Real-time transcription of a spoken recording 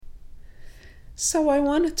So I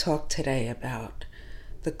want to talk today about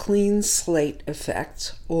the clean slate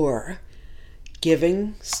effect, or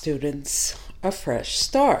giving students a fresh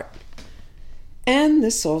start. And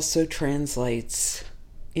this also translates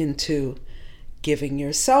into giving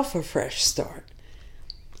yourself a fresh start.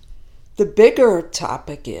 The bigger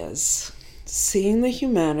topic is seeing the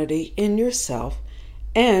humanity in yourself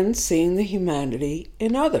and seeing the humanity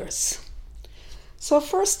in others. So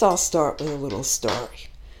first I'll start with a little story.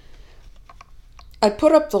 I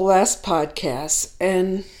put up the last podcast,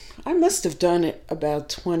 and I must have done it about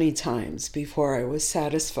 20 times before I was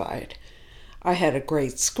satisfied. I had a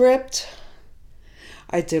great script.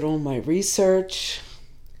 I did all my research.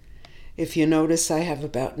 If you notice, I have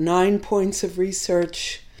about 9 points of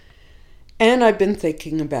research. And I've been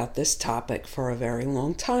thinking about this topic for a very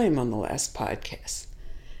long time on the last podcast.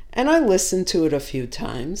 And I listened to it a few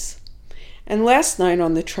times. And last night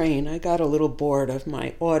on the train, I got a little bored of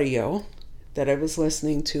my audio that I was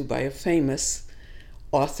listening to by a famous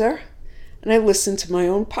author, and I listened to my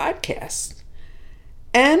own podcast.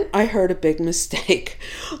 And I heard a big mistake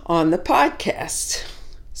on the podcast.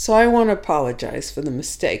 So I want to apologize for the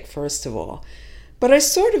mistake, first of all. But I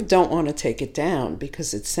sort of don't want to take it down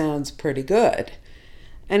because it sounds pretty good.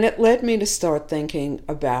 And it led me to start thinking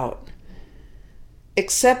about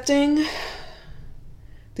accepting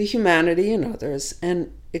the humanity in others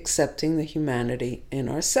and accepting the humanity in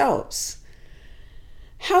ourselves.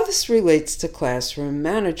 How this relates to classroom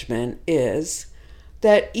management is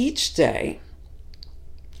that each day,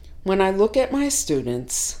 when I look at my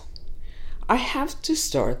students, I have to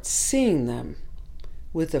start seeing them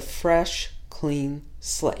with a fresh, clean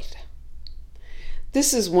slate.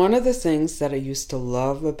 This is one of the things that I used to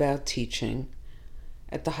love about teaching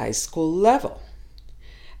at the high school level.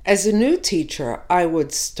 As a new teacher, I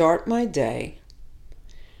would start my day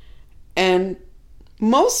and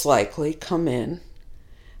most likely come in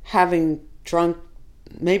having drunk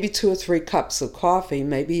maybe 2 or 3 cups of coffee,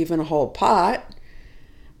 maybe even a whole pot,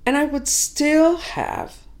 and I would still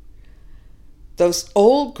have those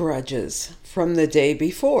old grudges from the day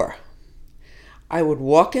before. I would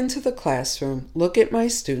walk into the classroom, look at my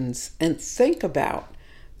students, and think about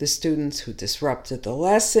the students who disrupted the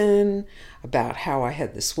lesson, about how I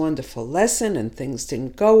had this wonderful lesson and things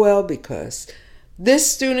didn't go well because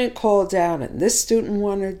this student called out and this student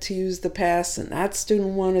wanted to use the pass and that student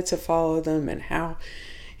wanted to follow them, and how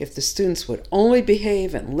if the students would only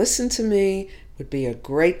behave and listen to me, it would be a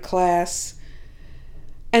great class.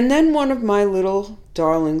 And then one of my little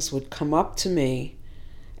darlings would come up to me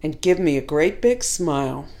and give me a great big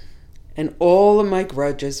smile, and all of my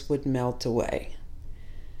grudges would melt away.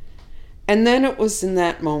 And then it was in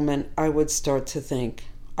that moment I would start to think,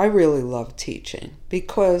 I really love teaching,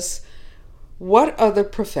 because what other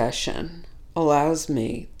profession allows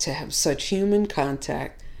me to have such human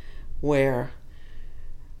contact where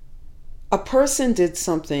a person did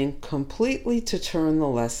something completely to turn the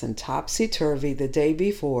lesson topsy-turvy the day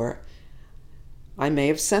before? I may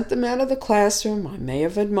have sent them out of the classroom, I may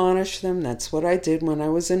have admonished them, that's what I did when I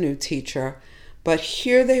was a new teacher, but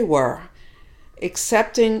here they were,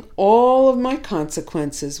 accepting all of my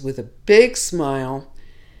consequences with a big smile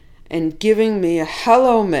and giving me a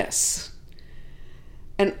hello, miss.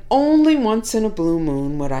 And only once in a blue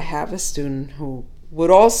moon would I have a student who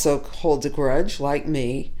would also hold a grudge like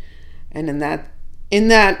me. And in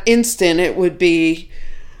that instant, it would be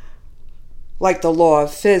like the law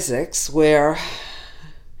of physics, where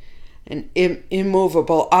an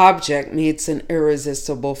immovable object meets an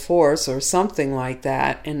irresistible force or something like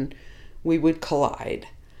that, and we would collide.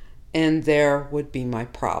 And there would be my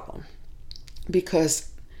problem.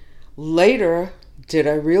 Because later did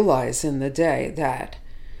I realize in the day that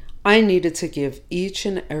I needed to give each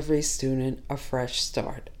and every student a fresh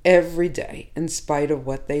start every day, in spite of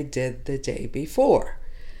what they did the day before.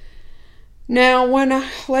 Now, when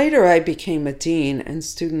later I became a dean and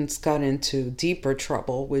students got into deeper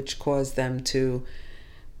trouble, which caused them to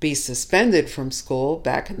be suspended from school,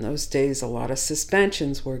 back in those days a lot of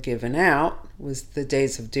suspensions were given out, it was the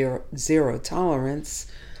days of zero tolerance,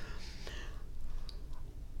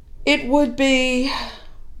 it would be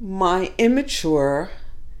my immature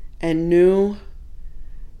and new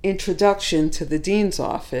introduction to the dean's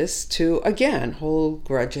office to, again, hold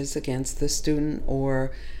grudges against the student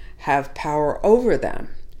or have power over them.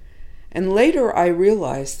 And later I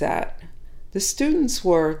realized that the students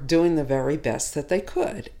were doing the very best that they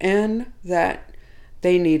could, and that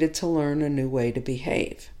they needed to learn a new way to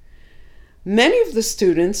behave. Many of the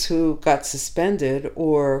students who got suspended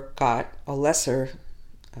or got a lesser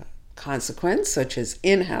consequence, such as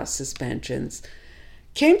in-house suspensions,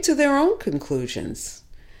 came to their own conclusions.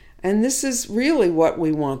 And this is really what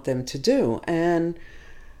we want them to do. And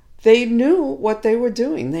they knew what they were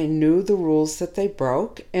doing. They knew the rules that they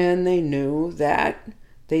broke, and they knew that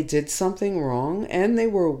they did something wrong, and they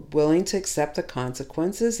were willing to accept the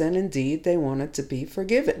consequences, and indeed they wanted to be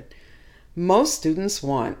forgiven. Most students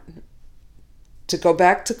want to go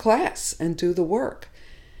back to class and do the work.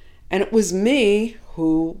 And it was me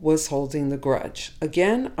who was holding the grudge.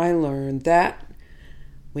 Again, I learned that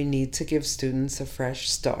we need to give students a fresh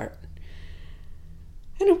start.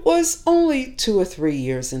 And it was only 2 or 3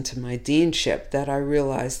 years into my deanship that I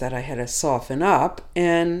realized that I had to soften up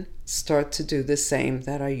and start to do the same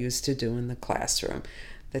that I used to do in the classroom.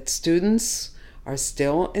 That students are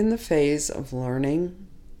still in the phase of learning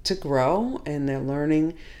to grow, and they're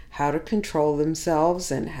learning how to control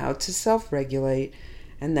themselves and how to self-regulate,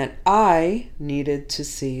 and that I needed to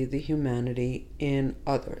see the humanity in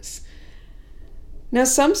others. Now,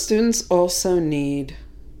 some students also need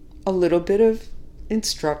a little bit of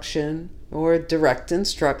instruction or direct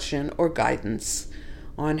instruction or guidance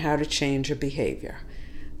on how to change a behavior.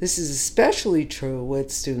 This is especially true with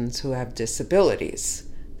students who have disabilities.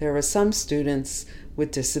 There are some students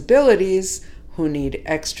with disabilities who need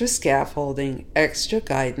extra scaffolding, extra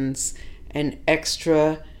guidance, and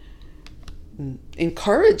extra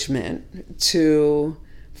encouragement to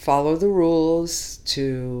follow the rules,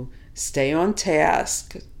 to stay on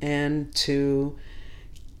task, and to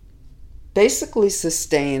basically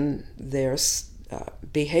sustain their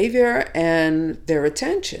behavior and their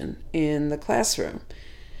attention in the classroom.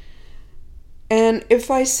 And if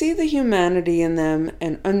I see the humanity in them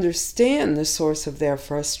and understand the source of their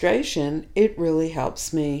frustration, it really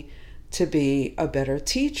helps me to be a better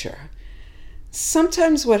teacher.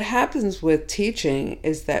 Sometimes what happens with teaching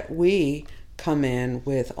is that we come in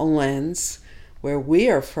with a lens where we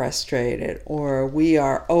are frustrated or we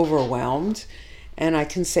are overwhelmed. And I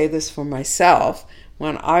can say this for myself.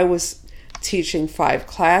 When I was teaching 5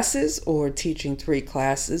 classes or teaching 3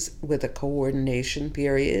 classes with a coordination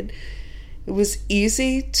period, it was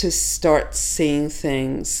easy to start seeing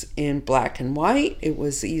things in black and white. It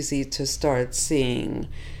was easy to start seeing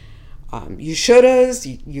you should have,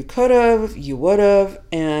 you could have, you would have,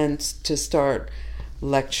 and to start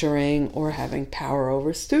lecturing or having power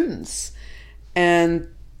over students. And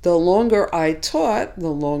the longer I taught, the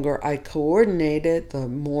longer I coordinated, the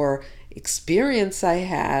more experience I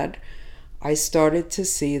had, I started to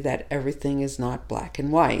see that everything is not black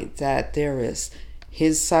and white, that there is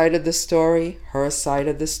his side of the story, her side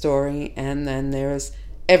of the story, and then there's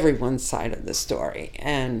everyone's side of the story.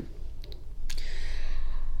 And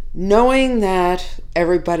knowing that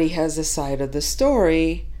everybody has a side of the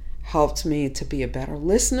story helped me to be a better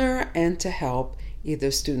listener and to help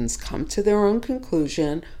either students come to their own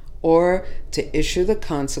conclusion or to issue the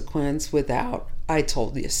consequence without "I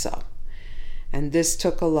told you so." And this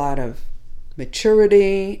took a lot of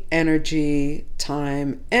maturity, energy,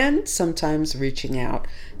 time, and sometimes reaching out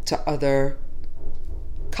to other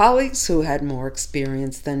colleagues who had more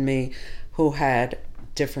experience than me, who had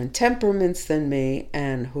different temperaments than me,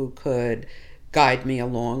 and who could guide me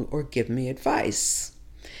along or give me advice.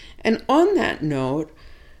 And on that note,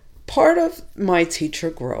 part of my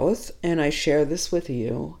teacher growth, and I share this with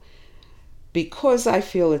you because I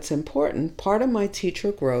feel it's important, part of my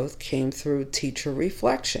teacher growth came through teacher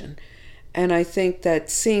reflection. And I think that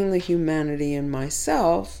seeing the humanity in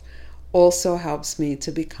myself also helps me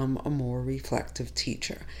to become a more reflective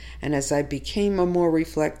teacher. And as I became a more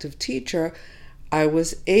reflective teacher, I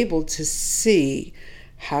was able to see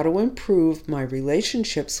how to improve my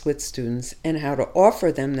relationships with students and how to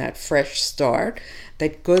offer them that fresh start,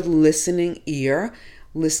 that good listening ear,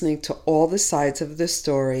 listening to all the sides of the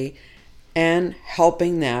story, and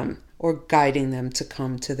helping them or guiding them to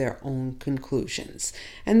come to their own conclusions.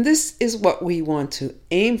 And this is what we want to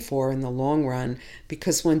aim for in the long run,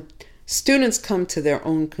 because when students come to their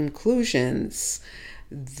own conclusions,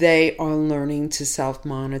 they are learning to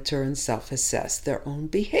self-monitor and self-assess their own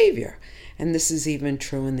behavior. And this is even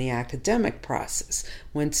true in the academic process.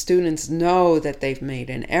 When students know that they've made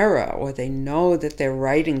an error, or they know that their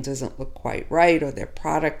writing doesn't look quite right, or their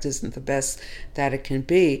product isn't the best that it can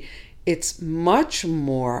be, it's much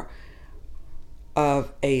more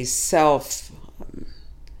of a self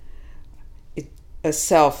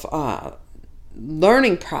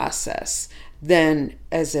learning process than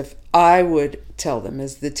as if I would tell them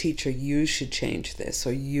as the teacher, you should change this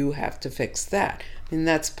or you have to fix that. And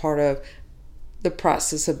that's part of the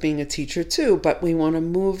process of being a teacher too, but we want to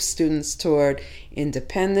move students toward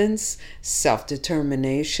independence,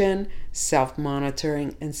 self-determination,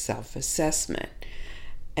 self-monitoring, and self-assessment.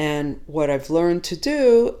 And what I've learned to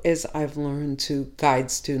do is I've learned to guide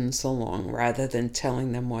students along rather than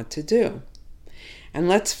telling them what to do. And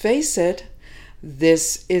let's face it,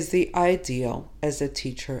 this is the ideal as a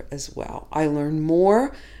teacher as well. I learn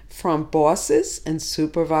more from bosses and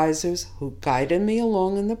supervisors who guided me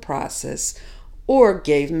along in the process or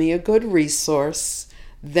gave me a good resource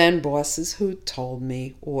than bosses who told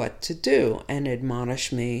me what to do and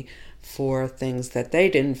admonished me for things that they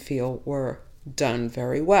didn't feel were done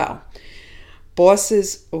very well.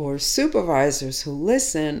 Bosses or supervisors who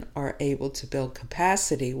listen are able to build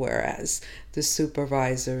capacity, whereas the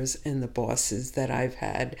supervisors and the bosses that I've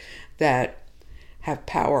had that have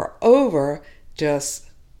power over just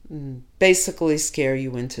basically scare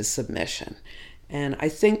you into submission. And I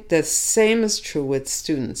think the same is true with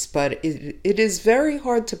students, but it is very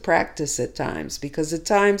hard to practice at times because at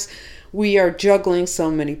times we are juggling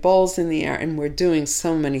so many balls in the air and we're doing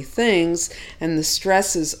so many things and the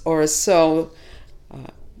stresses are so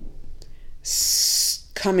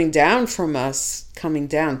coming down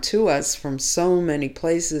to us from so many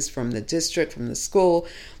places, from the district, from the school,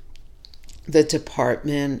 the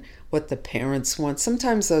department, what the parents want.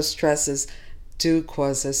 Sometimes those stresses do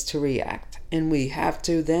cause us to react. And we have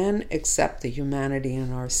to then accept the humanity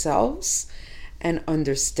in ourselves and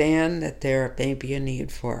understand that there may be a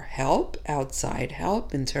need for help, outside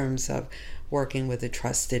help, in terms of working with a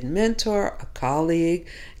trusted mentor, a colleague,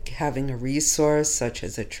 having a resource such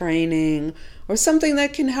as a training or something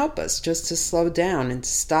that can help us just to slow down and to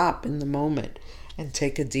stop in the moment and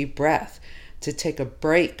take a deep breath, to take a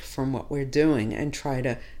break from what we're doing and try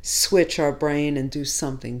to switch our brain and do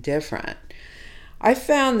something different. I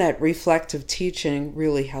found that reflective teaching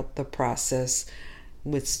really helped the process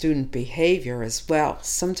with student behavior as well.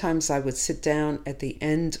 Sometimes I would sit down at the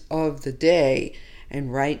end of the day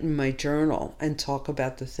and write in my journal and talk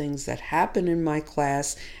about the things that happen in my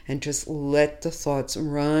class and just let the thoughts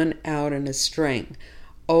run out in a string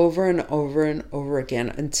over and over and over again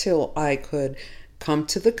until I could come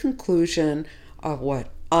to the conclusion of what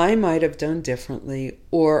I might have done differently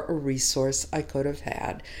or a resource I could have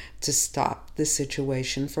had to stop the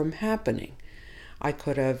situation from happening. I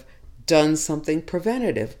could have done something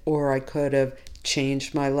preventative, or I could have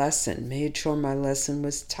changed my lesson, made sure my lesson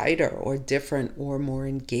was tighter or different or more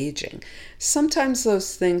engaging. Sometimes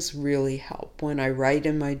those things really help. When I write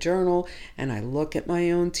in my journal and I look at my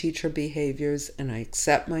own teacher behaviors and I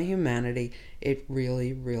accept my humanity, it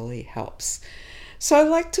really, really helps. So I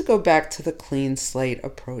like to go back to the clean slate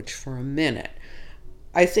approach for a minute.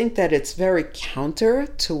 I think that it's very counter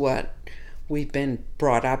to what we've been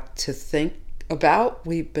brought up to think about.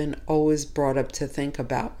 We've been always brought up to think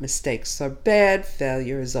about mistakes are bad,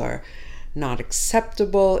 failures are not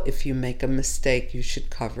acceptable. If you make a mistake, you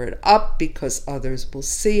should cover it up because others will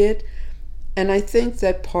see it. And I think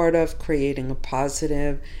that part of creating a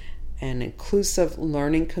positive and inclusive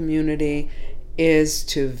learning community is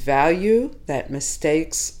to value that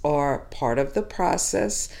mistakes are part of the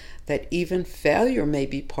process, that even failure may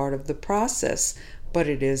be part of the process, but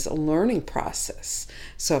it is a learning process.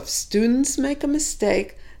 So if students make a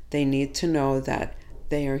mistake, they need to know that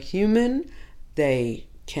they are human, they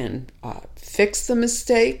can fix the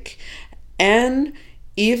mistake, and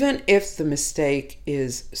even if the mistake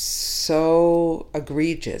is so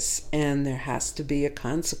egregious and there has to be a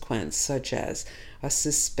consequence, such as a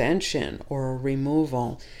suspension or a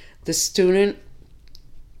removal, the student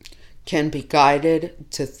can be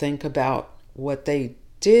guided to think about what they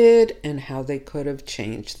did and how they could have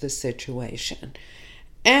changed the situation.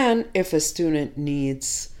 And if a student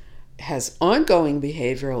has ongoing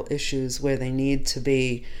behavioral issues where they need to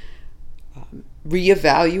be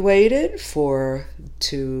reevaluated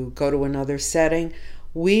to go to another setting,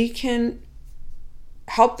 we can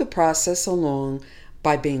help the process along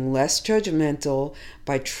by being less judgmental,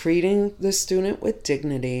 by treating the student with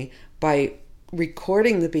dignity, by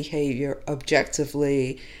recording the behavior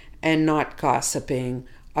objectively and not gossiping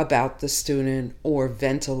about the student or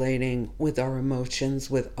ventilating with our emotions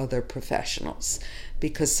with other professionals,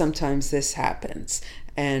 because sometimes this happens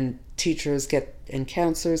and teachers and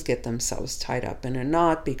counselors get themselves tied up in a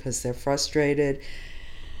knot because they're frustrated.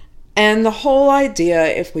 And the whole idea,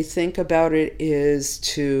 if we think about it, is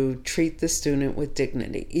to treat the student with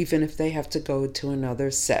dignity, even if they have to go to another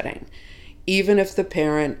setting. Even if the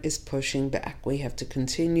parent is pushing back, we have to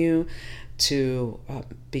continue to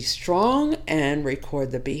be strong and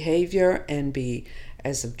record the behavior and be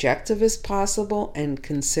as objective as possible and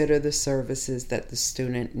consider the services that the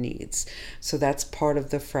student needs. So that's part of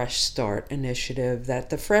the Fresh Start initiative, that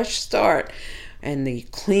the Fresh Start and the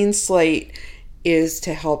clean slate is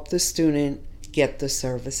to help the student get the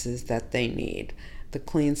services that they need. The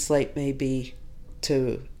clean slate may be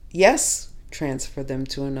to, yes, transfer them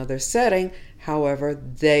to another setting. However,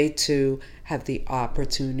 they too have the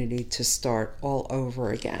opportunity to start all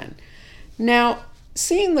over again. Now,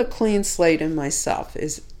 seeing the clean slate in myself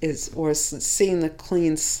or seeing the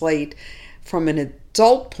clean slate from an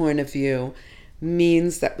adult point of view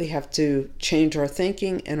means that we have to change our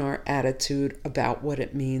thinking and our attitude about what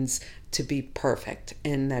it means to be perfect,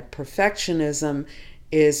 and that perfectionism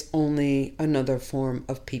is only another form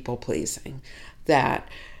of people pleasing. That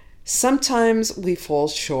sometimes we fall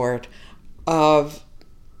short of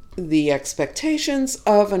the expectations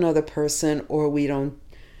of another person, or we don't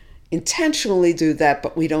intentionally do that,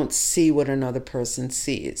 but we don't see what another person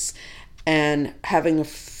sees. And having a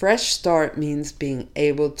fresh start means being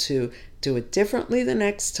able to do it differently the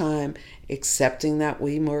next time, accepting that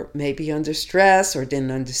we were maybe under stress or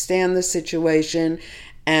didn't understand the situation,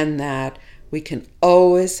 and that we can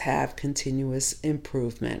always have continuous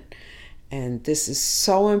improvement. And this is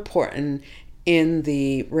so important in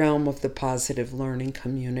the realm of the positive learning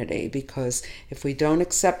community, because if we don't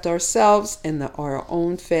accept ourselves and our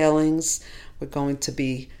own failings, we're going to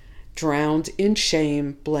be drowned in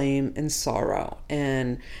shame, blame, and sorrow.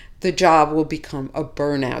 And the job will become a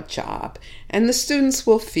burnout job. And the students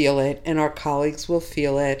will feel it, and our colleagues will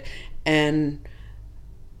feel it. And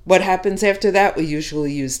what happens after that? We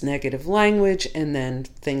usually use negative language, and then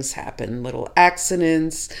things happen, little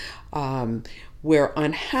accidents. We're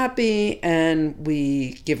unhappy, and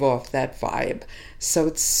we give off that vibe. So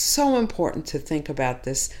it's so important to think about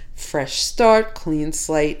this fresh start, clean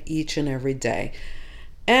slate each and every day.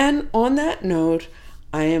 And on that note,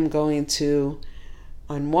 I am going to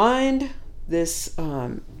unwind this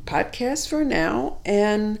podcast for now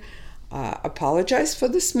and apologize for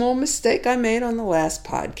the small mistake I made on the last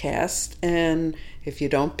podcast. And if you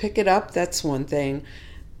don't pick it up, that's one thing.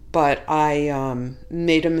 But I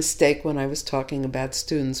made a mistake when I was talking about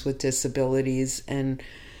students with disabilities, and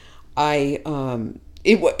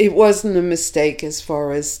it wasn't a mistake as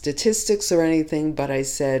far as statistics or anything, but I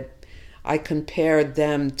said I compared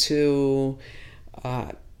them to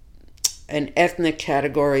an ethnic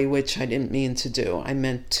category, which I didn't mean to do. I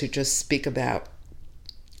meant to just speak about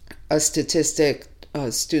a statistic,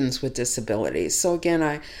 students with disabilities. So again,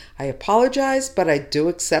 I apologize, but I do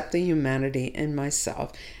accept the humanity in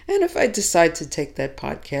myself. And if I decide to take that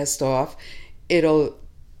podcast off, it'll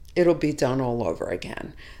be done all over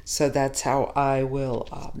again. So that's how I will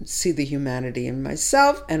see the humanity in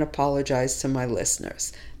myself and apologize to my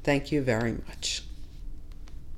listeners. Thank you very much.